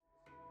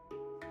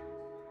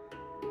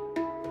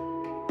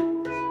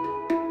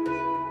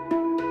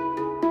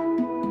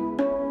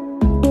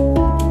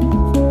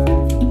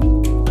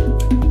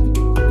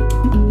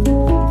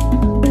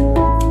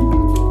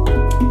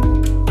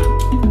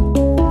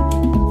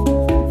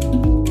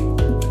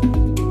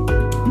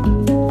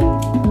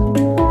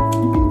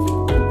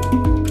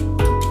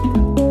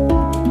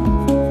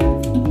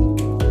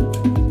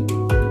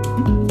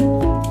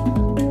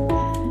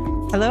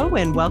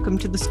welcome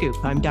to The Scoop.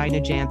 I'm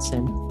Dinah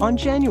Jansen. On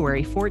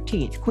January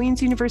 14th,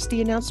 Queen's University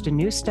announced a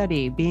new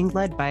study being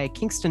led by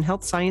Kingston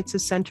Health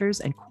Sciences Centres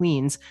and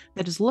Queen's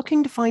that is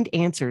looking to find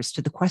answers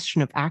to the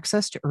question of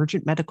access to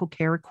urgent medical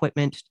care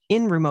equipment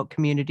in remote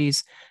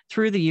communities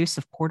through the use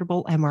of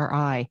portable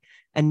MRI,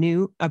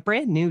 a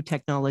brand new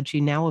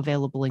technology now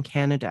available in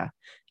Canada.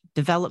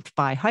 Developed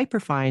by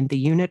Hyperfine, the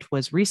unit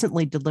was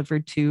recently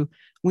delivered to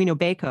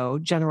Winnebago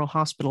General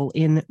Hospital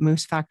in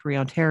Moose Factory,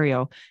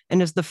 Ontario,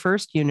 and is the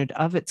first unit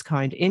of its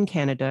kind in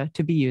Canada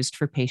to be used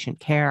for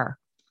patient care.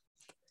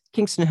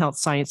 Kingston Health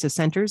Sciences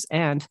Centres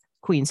and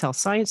Queen's Health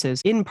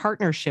Sciences, in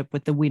partnership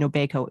with the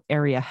Winnebago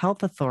Area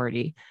Health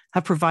Authority,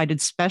 have provided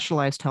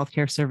specialized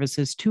healthcare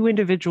services to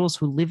individuals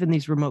who live in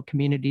these remote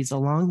communities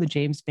along the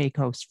James Bay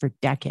coast for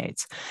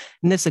decades.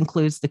 And this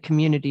includes the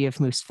community of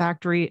Moose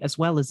Factory, as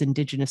well as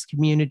Indigenous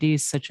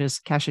communities such as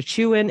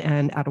Kashechewan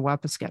and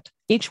Attawapiskat.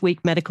 Each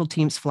week, medical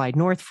teams fly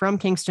north from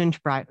Kingston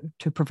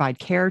to provide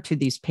care to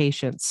these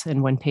patients.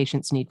 And when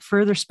patients need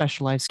further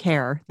specialized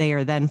care, they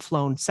are then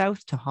flown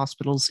south to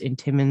hospitals in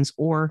Timmins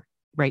or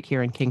right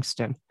here in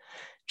Kingston.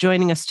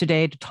 Joining us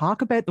today to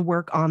talk about the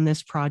work on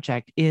this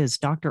project is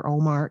Dr.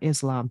 Omar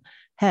Islam,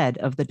 head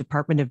of the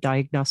Department of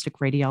Diagnostic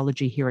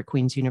Radiology here at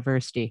Queen's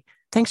University.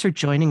 Thanks for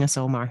joining us,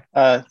 Omar.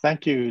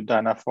 Thank you,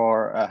 Dana,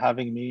 for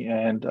having me,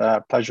 and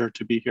pleasure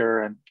to be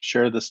here and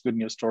share this good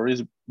news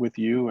stories with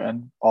you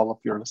and all of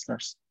your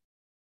listeners.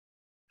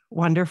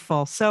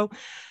 Wonderful. So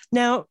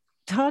now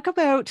talk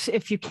about,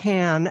 if you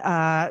can,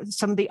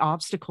 some of the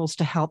obstacles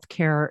to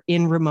healthcare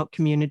in remote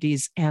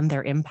communities and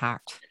their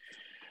impact.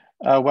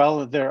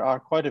 Well, there are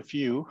quite a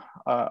few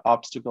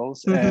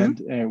obstacles,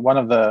 and one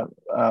of the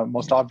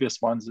most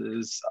obvious ones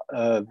is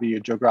the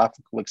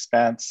geographical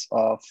expanse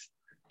of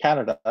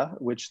Canada,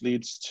 which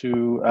leads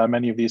to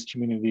many of these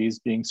communities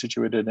being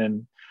situated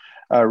in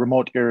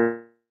remote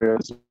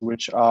areas,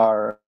 which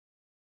are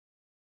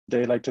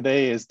like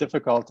today is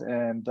difficult,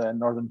 and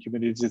northern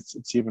communities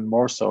it's even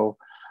more so.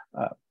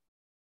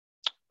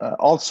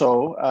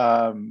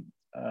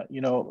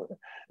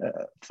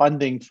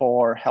 Funding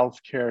for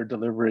healthcare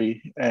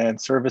delivery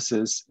and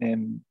services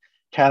in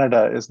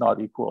Canada is not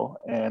equal,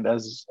 and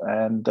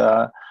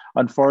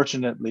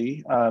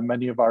unfortunately,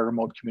 many of our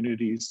remote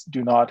communities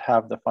do not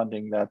have the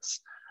funding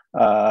that's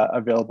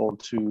available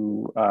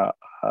to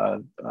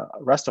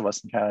rest of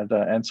us in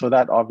Canada, and so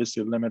that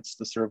obviously limits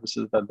the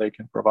services that they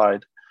can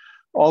provide.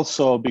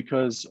 Also,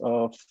 because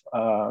of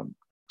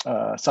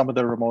some of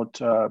the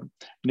remote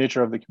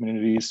nature of the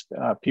communities,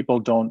 people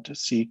don't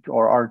seek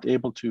or aren't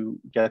able to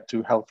get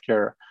to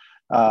healthcare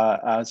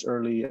as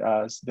early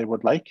as they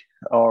would like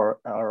or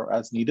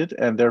as needed,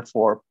 and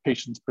therefore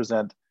patients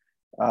present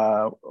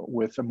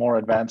with a more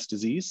advanced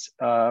disease,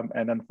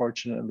 and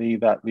unfortunately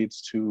that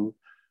leads to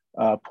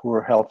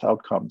poor health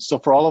outcomes. So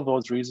for all of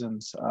those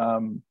reasons,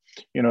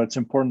 it's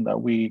important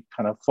that we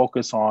kind of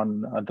focus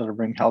on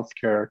delivering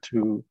healthcare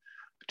to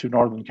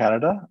Northern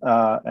Canada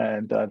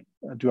and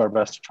do our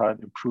best to try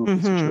to improve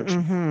the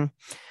situation.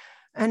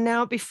 And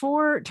now,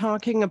 before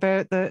talking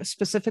about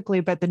specifically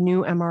about the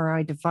new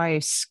MRI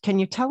device, can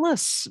you tell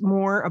us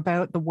more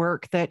about the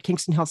work that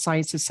Kingston Health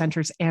Sciences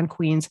Centres and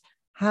Queen's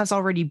has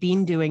already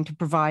been doing to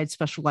provide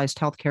specialized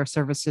healthcare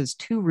services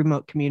to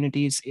remote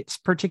communities,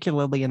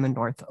 particularly in the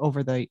north,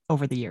 over the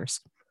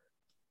years?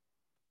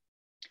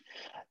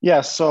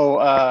 Yeah, so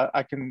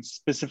I can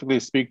specifically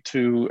speak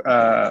to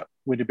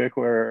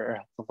Winnebago Area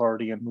Health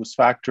Authority and Moose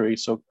Factory.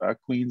 So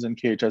Queen's and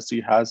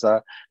KHSC has,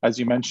 as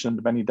you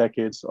mentioned, many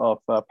decades of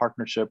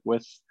partnership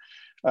with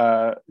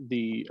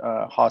the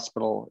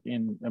hospital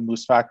in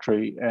Moose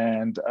Factory.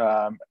 And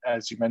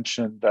as you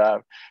mentioned,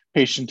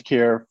 patient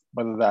care,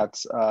 whether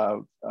that's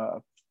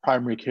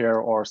primary care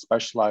or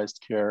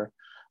specialized care,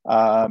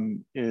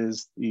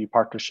 is the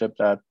partnership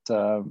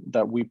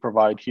that we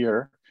provide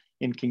here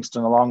in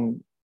Kingston,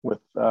 along with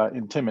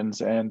in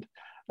Timmins, and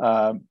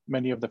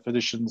many of the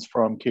physicians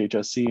from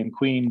KHSC and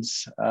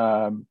Queen's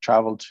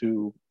travel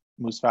to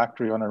Moose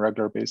Factory on a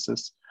regular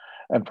basis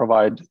and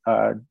provide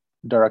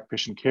direct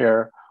patient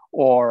care,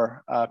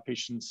 or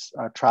patients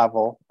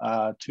travel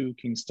to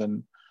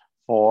Kingston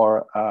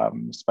for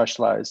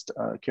specialized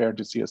care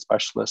to see a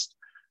specialist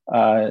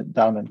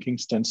down in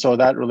Kingston. So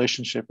that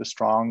relationship is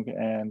strong,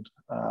 and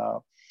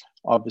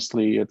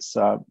obviously it's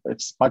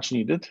much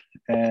needed,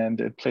 and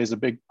it plays a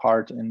big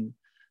part in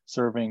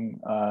serving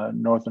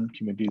northern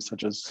communities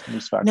such as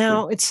Moose Factory.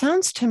 Now, it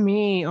sounds to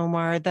me,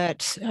 Omar,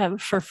 that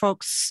for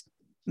folks,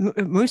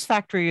 Moose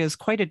Factory is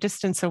quite a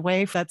distance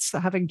away. That's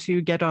having to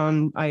get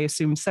on, I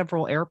assume,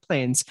 several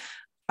airplanes.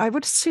 I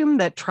would assume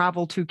that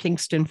travel to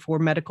Kingston for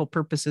medical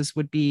purposes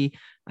would be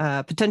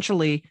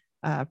potentially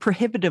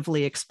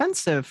prohibitively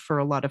expensive for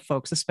a lot of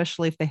folks,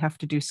 especially if they have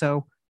to do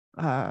so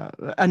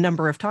a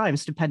number of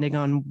times, depending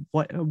on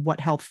what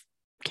health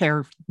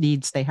care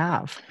needs they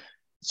have.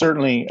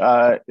 Certainly,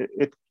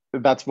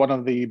 that's one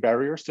of the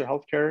barriers to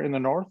healthcare in the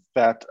north,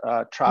 that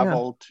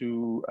travel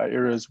to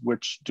areas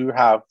which do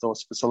have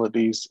those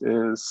facilities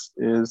is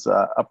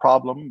a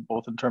problem,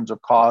 both in terms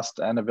of cost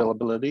and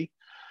availability.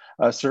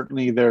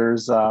 Certainly,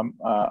 there's a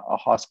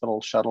hospital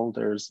shuttle.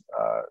 There's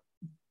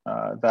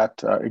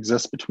that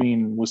exists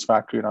between Moose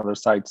Factory and other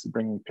sites,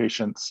 bringing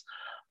patients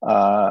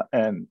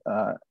and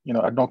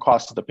at no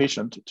cost to the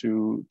patient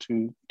to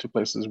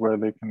places where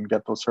they can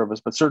get those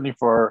services. But certainly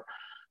for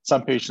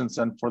some patients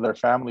and for their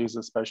families,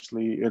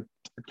 especially, it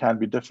can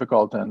be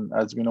difficult. And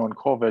as we know in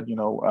COVID,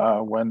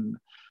 when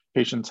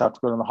patients have to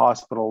go to the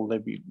hospital, they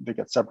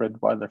get separated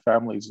by their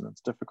families, and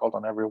it's difficult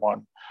on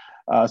everyone.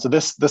 So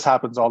this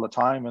happens all the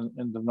time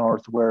in the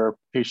north, where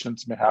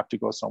patients may have to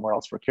go somewhere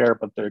else for care,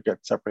 but they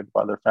get separated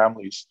by their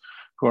families,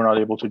 who are not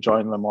able to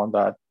join them on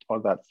that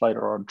flight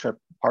or on trip,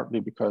 partly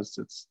because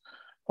it's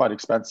quite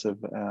expensive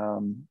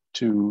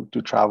to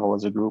travel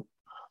as a group.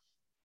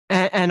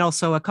 And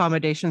also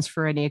accommodations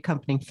for any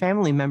accompanying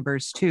family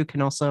members too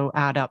can also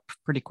add up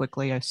pretty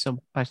quickly, I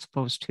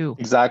suppose too.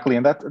 Exactly,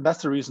 and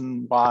that's the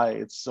reason why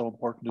it's so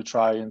important to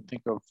try and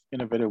think of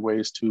innovative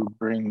ways to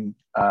bring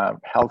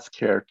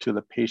healthcare to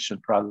the patient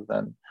rather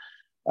than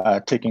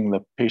taking the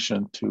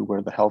patient to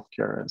where the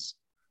healthcare is.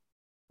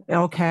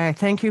 Okay,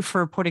 thank you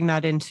for putting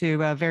that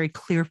into a very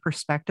clear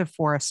perspective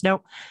for us.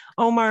 Now,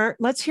 Omar,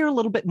 let's hear a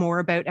little bit more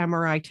about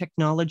MRI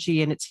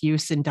technology and its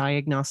use in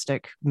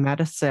diagnostic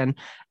medicine,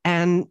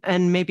 and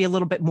maybe a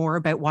little bit more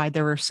about why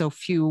there are so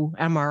few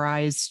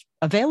MRIs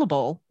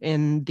available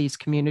in these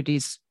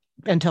communities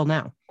until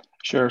now.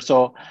 Sure.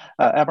 So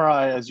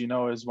MRI, as you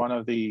know, is one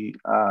of the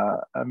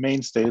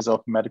mainstays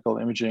of medical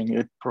imaging.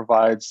 It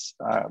provides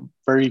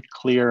very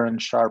clear and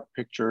sharp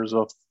pictures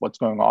of what's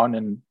going on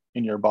in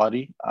your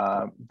body.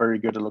 Very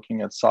good at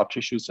looking at soft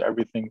tissues,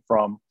 everything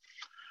from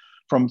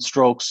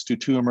strokes to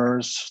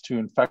tumors to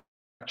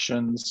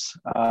infections.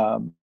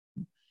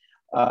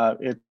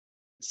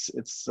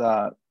 It's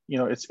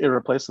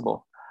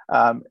irreplaceable.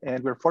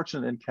 And we're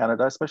fortunate in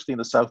Canada, especially in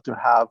the south, to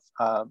have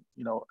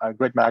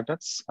great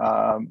magnets,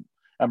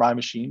 MRI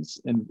machines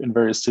in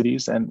various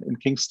cities. And in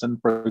Kingston,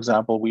 for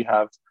example, we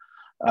have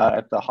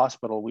at the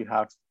hospital we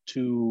have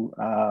two.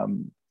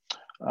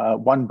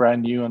 One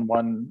brand new and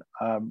one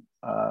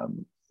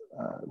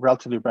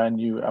relatively brand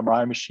new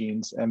MRI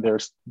machines, and they're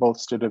both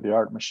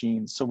state-of-the-art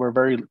machines. So we're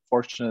very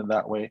fortunate in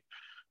that way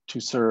to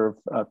serve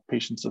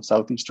patients of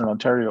Southeastern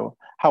Ontario.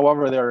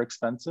 However, they're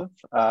expensive.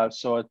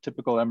 So a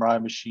typical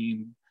MRI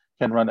machine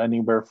can run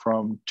anywhere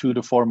from $2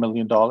 to $4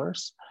 million.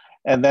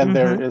 And then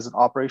there is an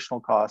operational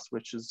cost,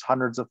 which is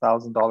hundreds of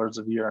thousands of dollars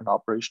a year in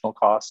operational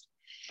cost.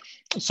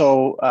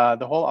 So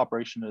the whole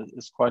operation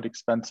is quite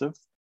expensive.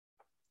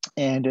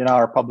 And in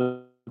our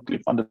publicly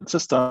funded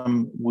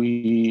system,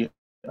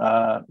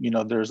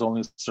 there's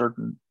only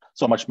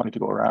so much money to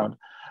go around,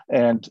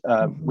 and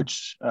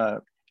which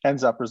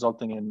ends up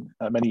resulting in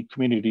many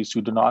communities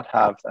who do not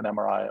have an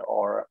MRI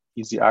or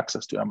easy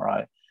access to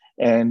MRI.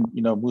 And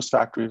Moose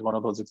Factory is one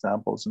of those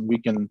examples, and we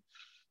can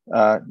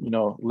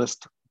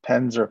list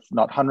tens or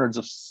not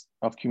hundreds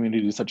of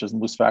communities such as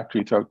Moose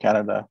Factory throughout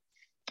Canada,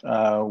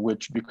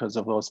 which, because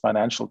of those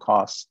financial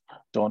costs,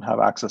 don't have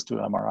access to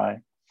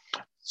MRI.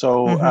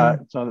 So,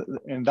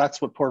 and that's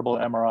what portable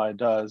MRI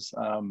does.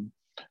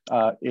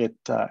 It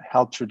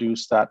helps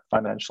reduce that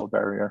financial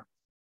barrier.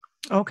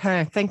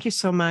 Okay, thank you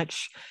so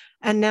much.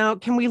 And now,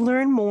 can we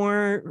learn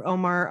more,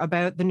 Omar,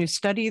 about the new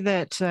study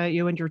that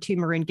you and your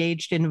team are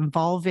engaged in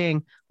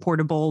involving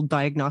portable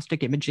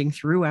diagnostic imaging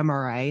through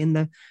MRI,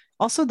 and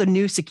also the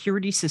new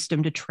security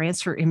system to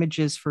transfer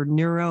images for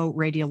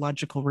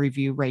neuroradiological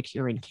review right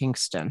here in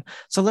Kingston?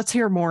 So let's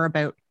hear more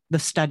about the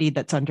study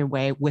that's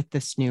underway with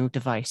this new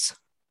device.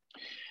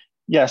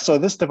 Yeah, so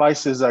this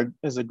device is a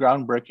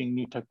groundbreaking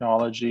new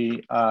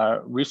technology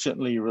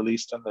recently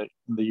released in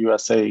the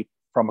USA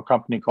from a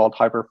company called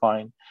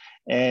Hyperfine,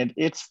 and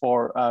it's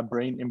for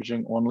brain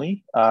imaging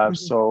only.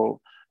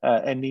 So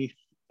any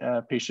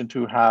patient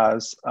who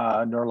has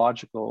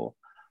neurological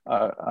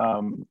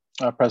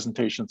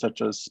presentations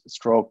such as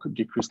stroke,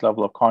 decreased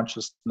level of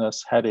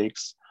consciousness,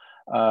 headaches,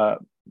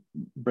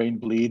 brain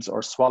bleeds,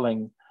 or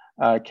swelling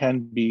can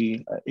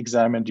be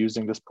examined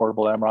using this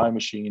portable MRI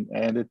machine.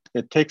 And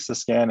it takes the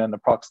scan in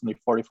approximately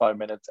 45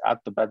 minutes at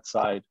the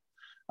bedside.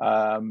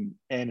 And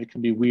it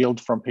can be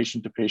wheeled from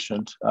patient to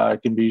patient.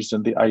 It can be used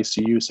in the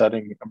ICU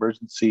setting,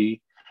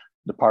 emergency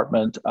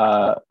department.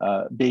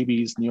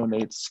 Babies,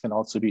 neonates can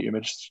also be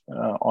imaged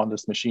on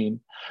this machine.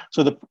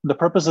 So the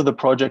purpose of the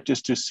project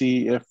is to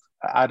see if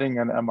adding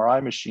an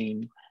MRI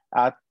machine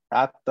at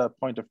the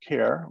point of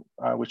care,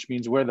 which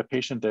means where the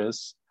patient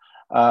is,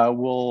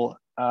 will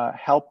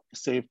help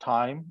save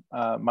time,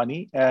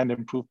 money, and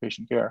improve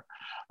patient care.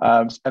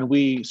 And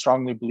we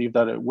strongly believe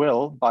that it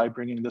will, by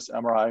bringing this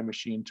MRI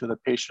machine to the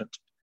patient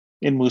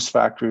in Moose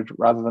Factory,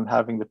 rather than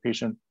having the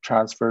patient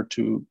transferred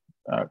to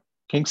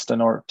Kingston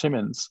or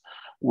Timmins,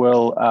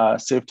 will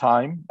save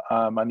time,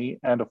 money,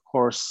 and of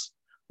course,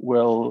 we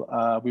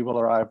will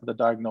arrive at the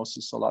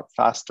diagnosis a lot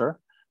faster,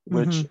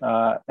 which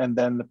and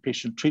then the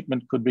patient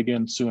treatment could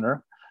begin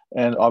sooner.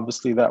 And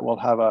obviously that will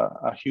have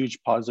a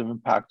huge positive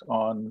impact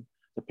on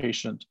the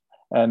patient,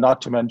 and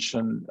not to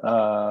mention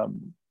all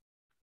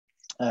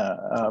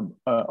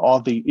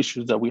the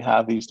issues that we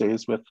have these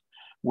days with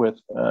with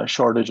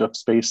shortage of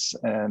space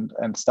and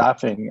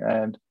staffing.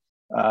 And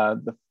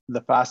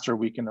the faster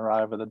we can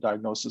arrive at a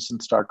diagnosis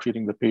and start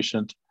treating the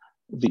patient,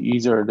 the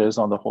easier it is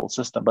on the whole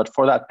system. But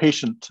for that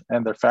patient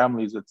and their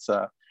families, it's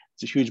a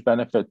huge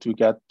benefit to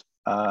get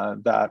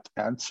that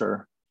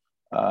answer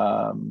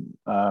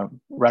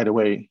right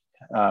away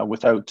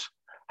without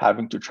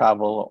having to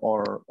travel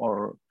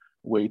or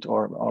wait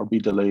or be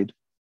delayed.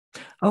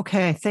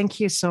 Okay, thank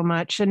you so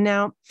much. And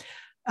now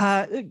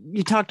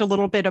you talked a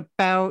little bit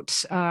about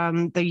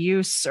the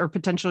use or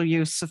potential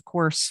use, of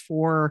course,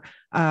 for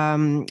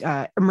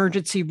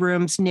emergency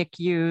rooms,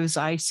 NICUs,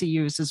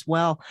 ICUs as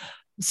well.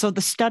 So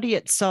the study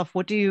itself,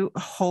 what do you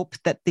hope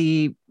that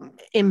the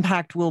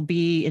impact will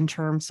be in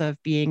terms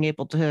of being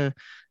able to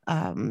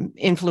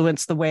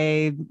influence the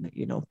way,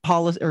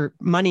 policy or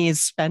money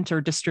is spent or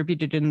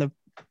distributed in the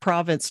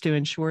province to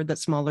ensure that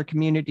smaller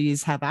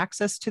communities have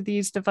access to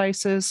these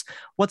devices?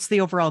 What's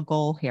the overall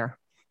goal here?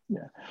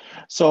 Yeah.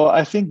 So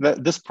I think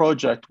that this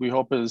project, we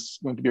hope, is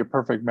going to be a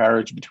perfect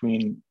marriage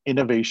between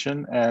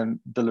innovation and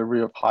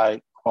delivery of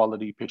high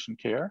quality patient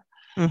care.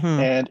 Mm-hmm.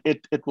 And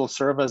it will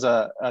serve as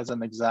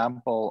an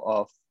example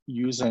of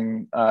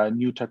using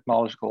new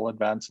technological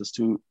advances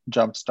to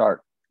jumpstart,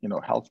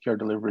 healthcare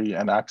delivery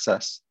and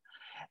access.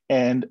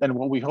 And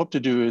what we hope to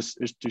do is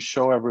to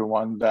show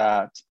everyone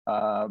that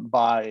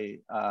by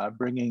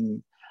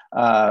bringing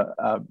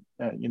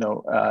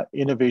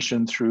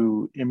innovation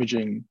through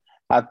imaging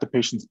at the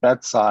patient's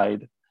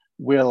bedside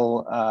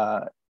will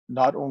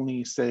not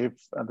only save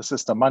the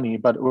system money,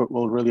 but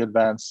will really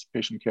advance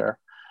patient care.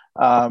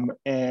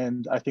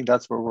 And I think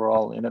that's where we're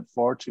all in it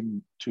for,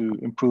 to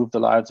improve the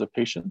lives of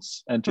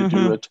patients and to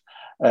do it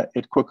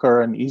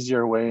quicker and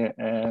easier way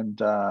and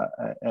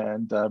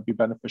be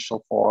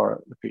beneficial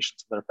for the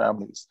patients and their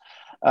families.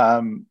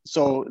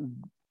 So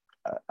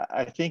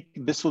I think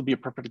this will be a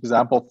perfect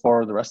example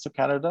for the rest of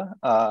Canada.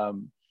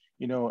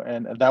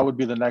 And that would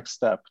be the next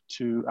step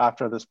to,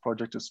 after this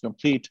project is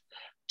complete,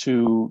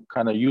 to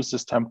kind of use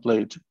this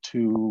template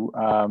to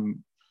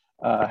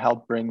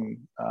help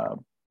bring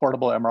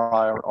portable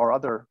MRI or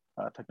other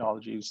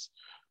technologies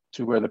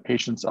to where the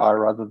patients are,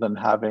 rather than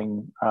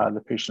having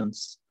the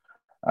patients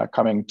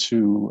coming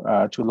to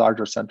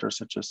larger centers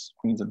such as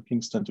Queens and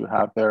Kingston to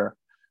have their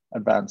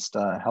advanced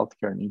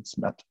healthcare needs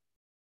met.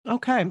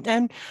 Okay.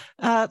 And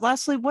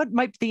lastly, what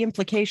might the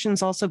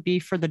implications also be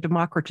for the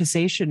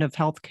democratization of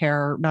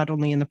healthcare, not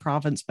only in the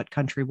province, but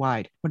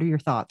countrywide? What are your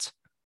thoughts?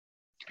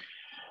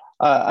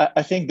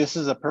 I think this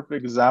is a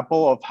perfect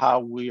example of how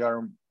we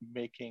are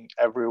making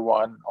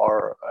everyone,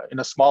 or in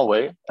a small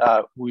way,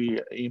 we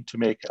aim to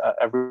make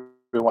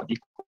everyone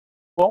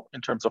equal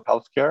in terms of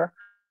healthcare.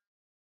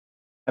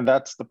 And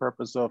that's the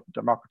purpose of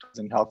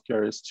democratizing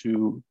healthcare, is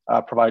to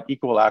provide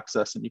equal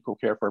access and equal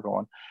care for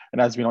everyone.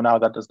 And as we know now,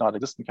 that does not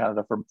exist in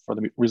Canada for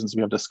the reasons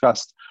we have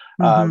discussed.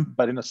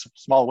 But in a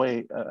small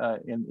way,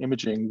 in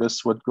imaging,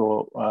 this would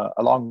go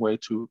a long way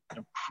to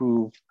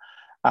improve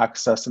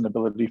access and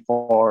ability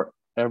for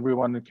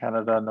everyone in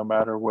Canada, no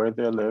matter where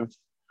they live,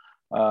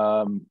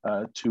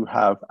 to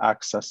have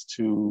access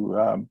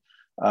to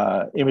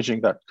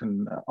imaging that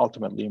can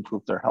ultimately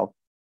improve their health.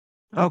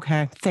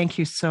 Okay, thank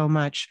you so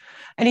much.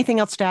 Anything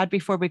else to add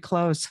before we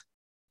close?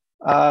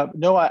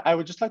 No, I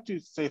would just like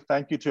to say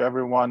thank you to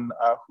everyone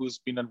who's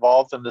been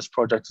involved in this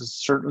project.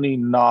 It's certainly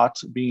not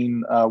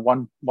been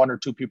one or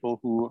two people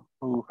who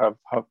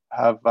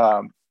have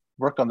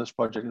worked on this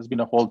project. It's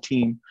been a whole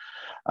team,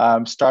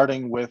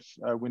 starting with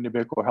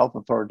Winnebago Health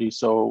Authority.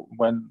 So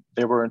when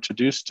they were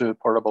introduced to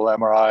portable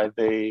MRI,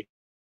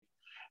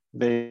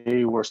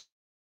 they were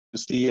to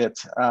see it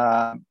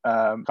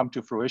come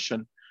to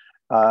fruition.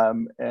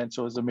 And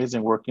so it was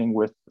amazing working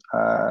with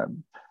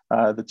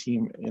the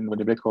team in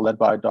Winnebago, led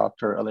by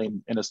Dr.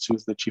 Elaine Innes,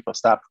 who's the Chief of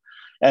Staff.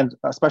 And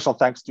a special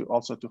thanks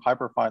also to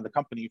Hyperfine, the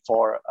company,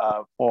 for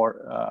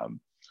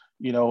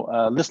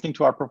listening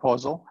to our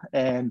proposal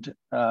and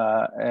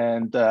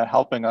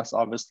helping us,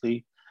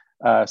 obviously,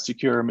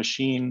 secure a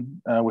machine,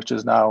 which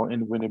is now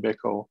in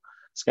Winnebago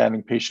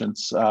scanning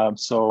patients.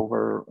 So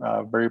we're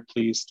very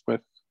pleased with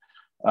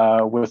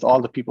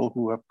all the people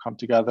who have come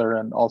together,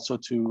 and also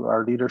to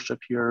our leadership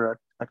here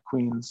at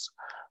Queen's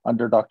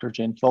under Dr.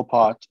 Jane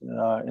Philpott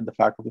in the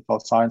Faculty of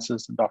Health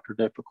Sciences, and Dr.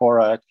 Dave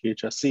Pecora at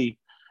KHSC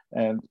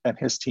and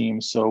his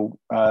team. So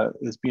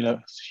it's been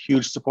a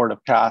huge supportive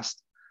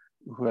cast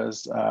who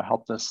has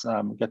helped us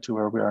get to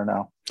where we are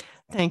now.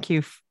 Thank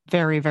you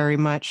very, very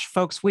much.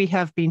 Folks, we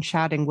have been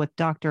chatting with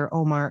Dr.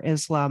 Omar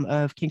Islam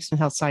of Kingston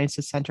Health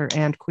Sciences Centre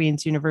and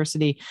Queen's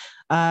University,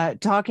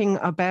 talking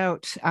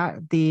about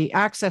the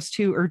access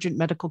to urgent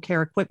medical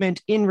care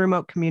equipment in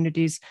remote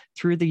communities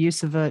through the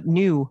use of a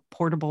new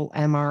portable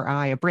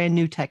MRI, a brand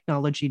new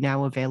technology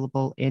now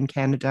available in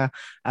Canada,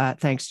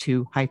 thanks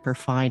to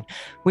Hyperfine.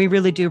 We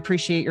really do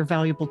appreciate your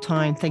valuable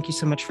time. Thank you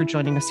so much for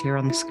joining us here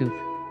on The Scoop.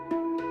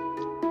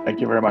 Thank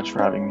you very much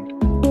for having me.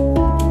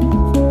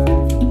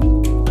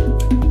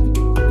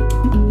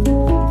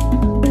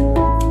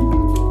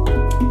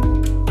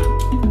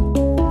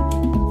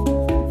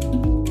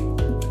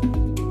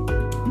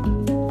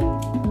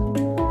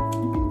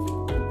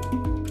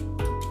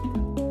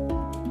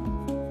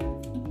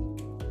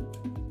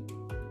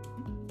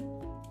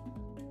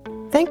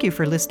 Thank you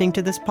for listening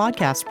to this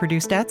podcast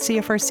produced at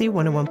CFRC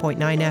 101.9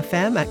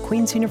 FM at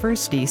Queen's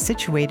University,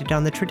 situated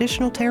on the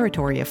traditional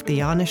territory of the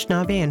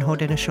Anishinaabe and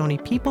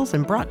Haudenosaunee peoples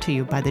and brought to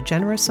you by the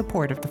generous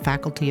support of the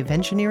Faculty of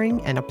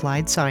Engineering and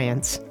Applied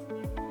Science.